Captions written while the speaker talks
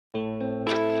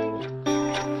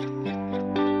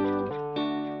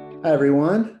Hi,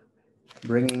 everyone.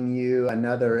 Bringing you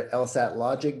another LSAT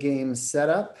Logic Games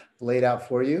setup laid out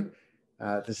for you.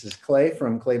 This is Clay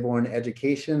from Clayborne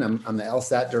Education. I'm the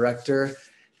LSAT director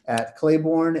at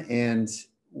Clayborne, and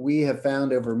we have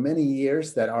found over many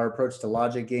years that our approach to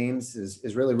logic games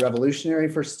is really revolutionary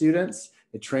for students.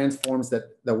 It transforms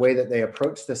the way that they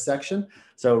approach this section.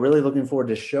 So really looking forward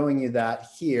to showing you that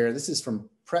here. This is from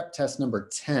prep test number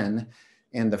 10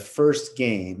 and the first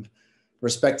game.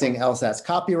 Respecting LSAT's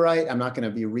copyright, I'm not going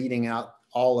to be reading out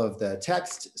all of the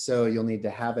text, so you'll need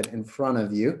to have it in front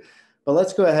of you. But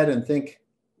let's go ahead and think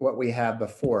what we have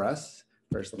before us.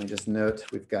 First, let me just note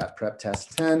we've got prep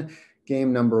test 10,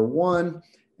 game number 1,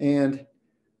 and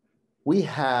we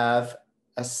have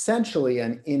essentially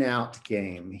an in-out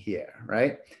game here,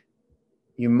 right?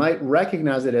 You might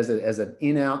recognize it as an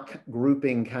in-out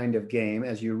grouping kind of game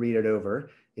as you read it over,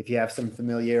 if you have some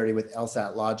familiarity with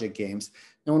LSAT logic games.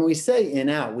 Now, when we say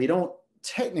in-out, we don't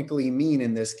technically mean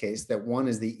in this case that one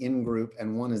is the in-group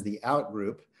and one is the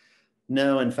out-group.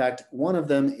 No, in fact, one of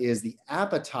them is the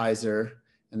appetizer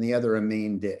and the other a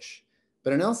main dish.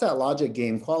 But an LSAT logic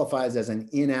game qualifies as an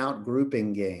in-out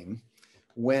grouping game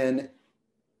when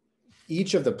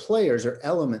each of the players or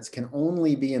elements can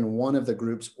only be in one of the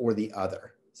groups or the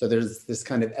other. So there's this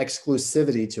kind of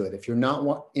exclusivity to it. If you're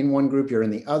not in one group, you're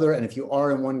in the other. And if you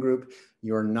are in one group,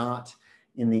 you're not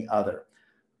in the other.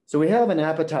 So we have an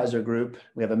appetizer group,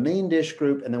 we have a main dish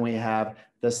group, and then we have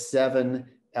the 7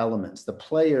 elements, the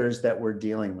players that we're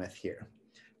dealing with here.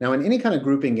 Now, in any kind of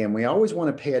grouping game, we always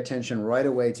want to pay attention right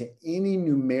away to any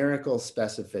numerical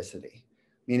specificity,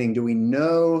 meaning do we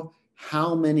know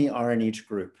how many are in each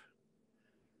group?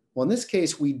 Well, in this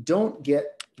case, we don't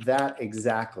get that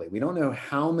exactly. We don't know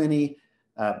how many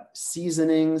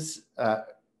seasonings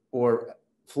or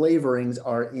flavorings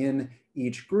are in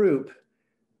each group,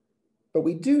 but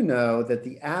we do know that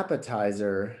the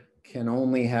appetizer can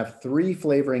only have 3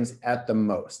 flavorings at the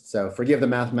most. So forgive the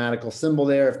mathematical symbol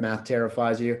there if math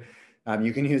terrifies you.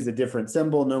 You can use a different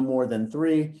symbol, no more than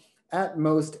 3. At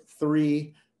most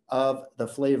 3 of the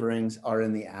flavorings are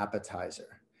in the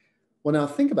appetizer. Well, now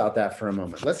think about that for a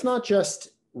moment. Let's not just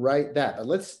write that, but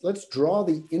let's draw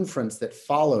the inference that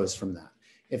follows from that.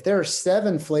 If there are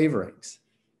 7 flavorings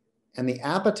and the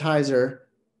appetizer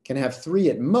can have 3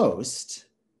 at most,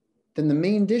 then the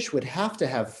main dish would have to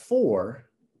have 4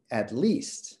 at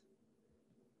least.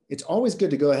 It's always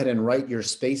good to go ahead and write your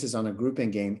spaces on a grouping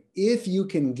game if you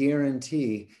can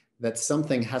guarantee that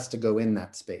something has to go in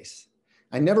that space.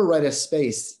 I never write a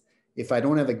space if I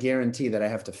don't have a guarantee that I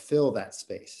have to fill that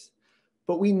space.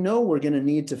 But we know we're going to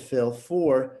need to fill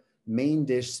 4 main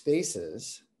dish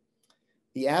spaces.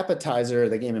 The appetizer,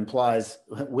 the game implies,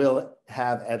 will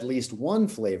have at least 1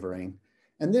 flavoring.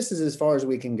 And this is as far as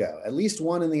we can go. At least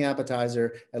 1 in the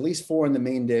appetizer, at least 4 in the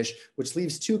main dish, which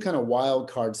leaves 2 kind of wild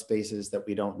card spaces that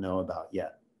we don't know about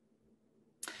yet.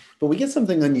 But we get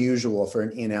something unusual for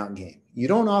an in-out game. You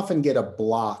don't often get a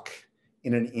block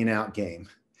in an in-out game.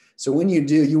 So when you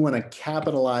do, you want to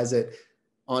capitalize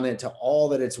on it to all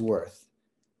that it's worth.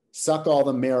 Suck all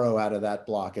the marrow out of that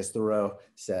block, as Thoreau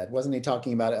said. Wasn't he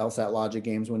talking about LSAT logic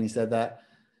games when he said that?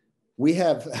 We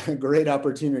have a great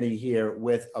opportunity here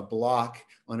with a block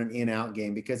on an in-out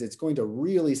game because it's going to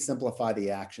really simplify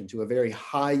the action to a very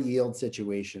high yield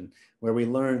situation where we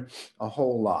learn a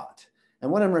whole lot.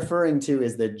 And what I'm referring to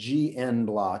is the GN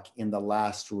block in the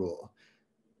last rule.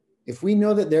 If we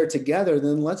know that they're together,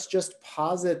 then let's just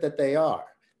posit that they are.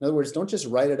 In other words, don't just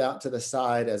write it out to the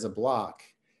side as a block.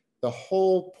 The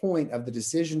whole point of the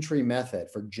decision tree method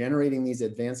for generating these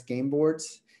advanced game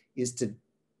boards is to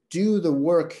do the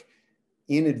work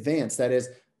in advance. That is,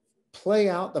 play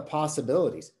out the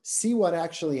possibilities, see what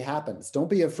actually happens. Don't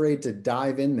be afraid to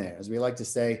dive in there. As we like to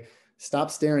say,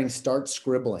 stop staring, start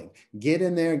scribbling. Get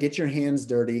in there, get your hands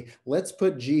dirty. Let's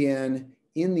put GN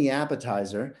in the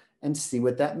appetizer and see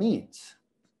what that means.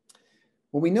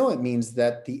 Well, we know it means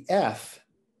that the F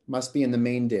must be in the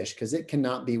main dish because it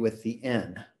cannot be with the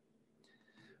N.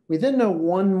 We then know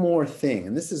one more thing,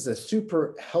 and this is a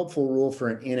super helpful rule for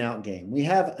an in-out game. We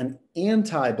have an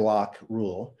anti-block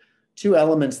rule, 2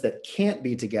 elements that can't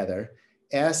be together,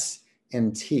 S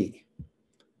and T.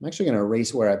 I'm actually going to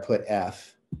erase where I put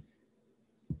F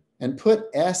and put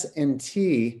S and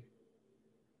T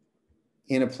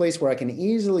in a place where I can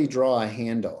easily draw a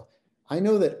handle. I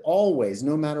know that always,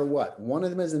 no matter what, one of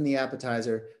them is in the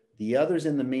appetizer, the other's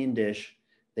in the main dish.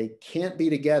 They can't be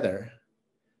together.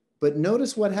 But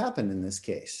notice what happened in this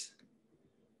case.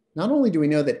 Not only do we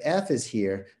know that F is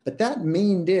here, but that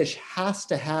main dish has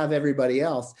to have everybody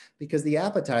else because the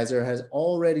appetizer has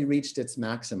already reached its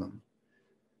maximum.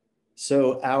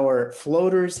 So our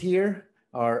floaters here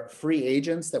our free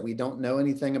agents that we don't know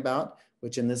anything about,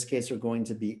 which in this case are going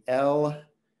to be L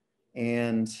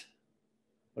and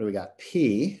what do we got?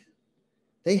 P.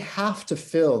 They have to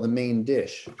fill the main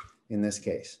dish in this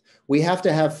case. We have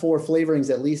to have 4 flavorings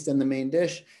at least in the main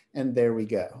dish, and there we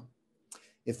go.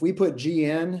 If we put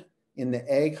GN in the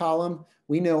A column,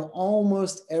 we know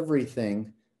almost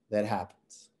everything that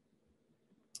happens.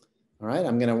 All right,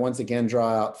 I'm gonna once again draw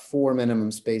out 4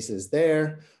 minimum spaces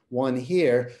there, 1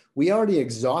 here. We already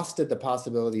exhausted the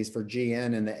possibilities for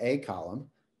GN in the A column,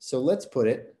 so let's put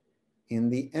it in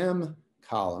the M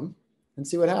column and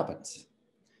see what happens.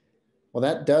 Well,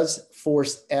 that does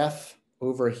force F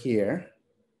over here.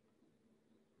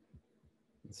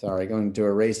 Sorry, going to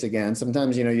erase again.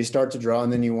 Sometimes, you know, you start to draw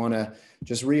and then you want to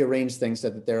just rearrange things so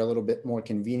that they're a little bit more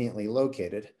conveniently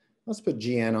located. Let's put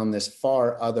GN on this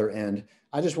far other end.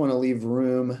 I just want to leave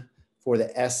room for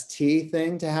the ST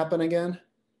thing to happen again.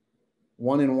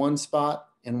 1 in one spot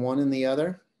and 1 in the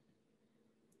other.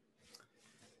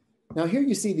 Now here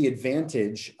you see the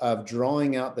advantage of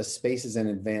drawing out the spaces in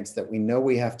advance that we know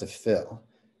we have to fill.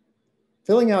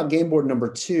 Filling out game board number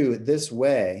 2 this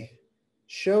way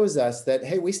shows us that,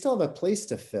 hey, we still have a place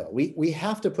to fill. We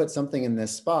have to put something in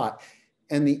this spot,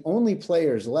 and the only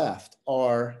players left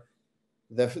are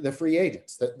the free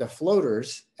agents, the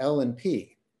floaters, L and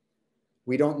P.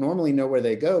 We don't normally know where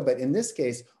they go, but in this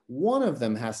case, one of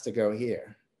them has to go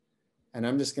here. And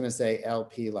I'm just gonna say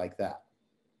LP like that.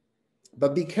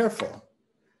 But be careful.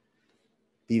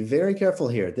 Be very careful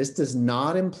here. This does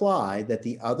not imply that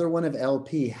the other one of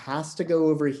LP has to go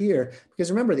over here, because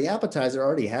remember, the appetizer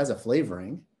already has a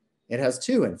flavoring. It has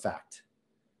 2, in fact.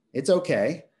 It's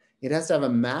okay. It has to have a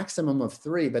maximum of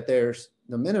 3, but the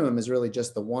minimum is really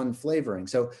just the 1 flavoring.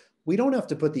 So we don't have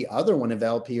to put the other one of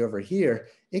LP over here.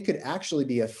 It could actually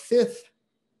be a 5th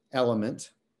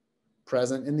element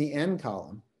present in the N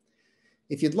column.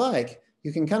 If you'd like,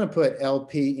 you can kind of put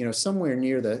LP, you know, somewhere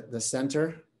near the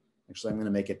center. Actually, I'm going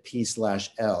to make it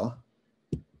P/L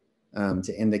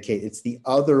to indicate it's the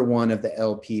other one of the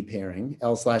LP pairing.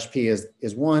 L/P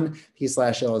is 1,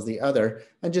 P/L is the other.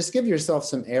 And just give yourself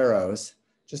some arrows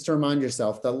just to remind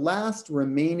yourself the last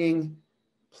remaining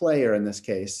player in this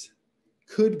case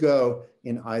could go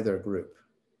in either group.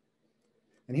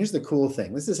 And here's the cool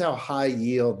thing. This is how high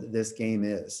yield this game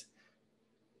is.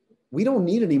 We don't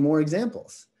need any more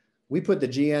examples. We put the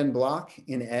GN block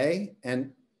in A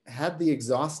and had the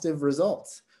exhaustive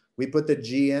results. We put the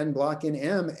GN block in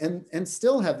M and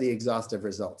still have the exhaustive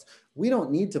results. We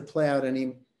don't need to play out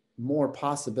any more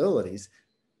possibilities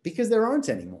because there aren't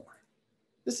any more.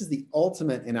 This is the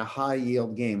ultimate in a high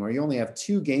yield game where you only have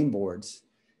 2 game boards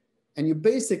and you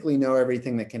basically know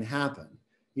everything that can happen.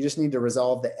 You just need to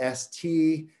resolve the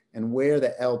ST and where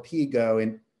the LP go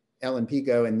and L and P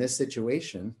go in this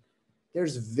situation.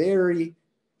 There's very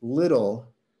little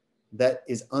that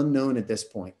is unknown at this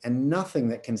point and nothing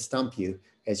that can stump you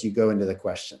as you go into the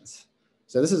questions.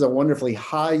 So this is a wonderfully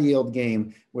high yield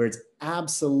game where it's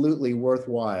absolutely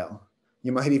worthwhile.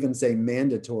 You might even say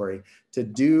mandatory to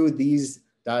do these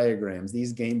diagrams,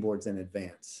 these game boards in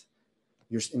advance.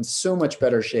 You're in so much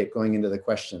better shape going into the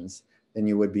questions than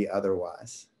you would be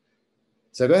otherwise.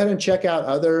 So go ahead and check out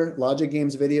other Logic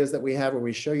Games videos that we have where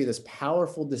we show you this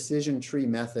powerful decision tree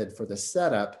method for the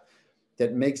setup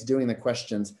that makes doing the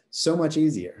questions so much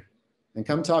easier. And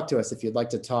come talk to us if you'd like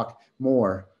to talk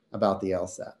more about the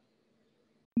LSAT.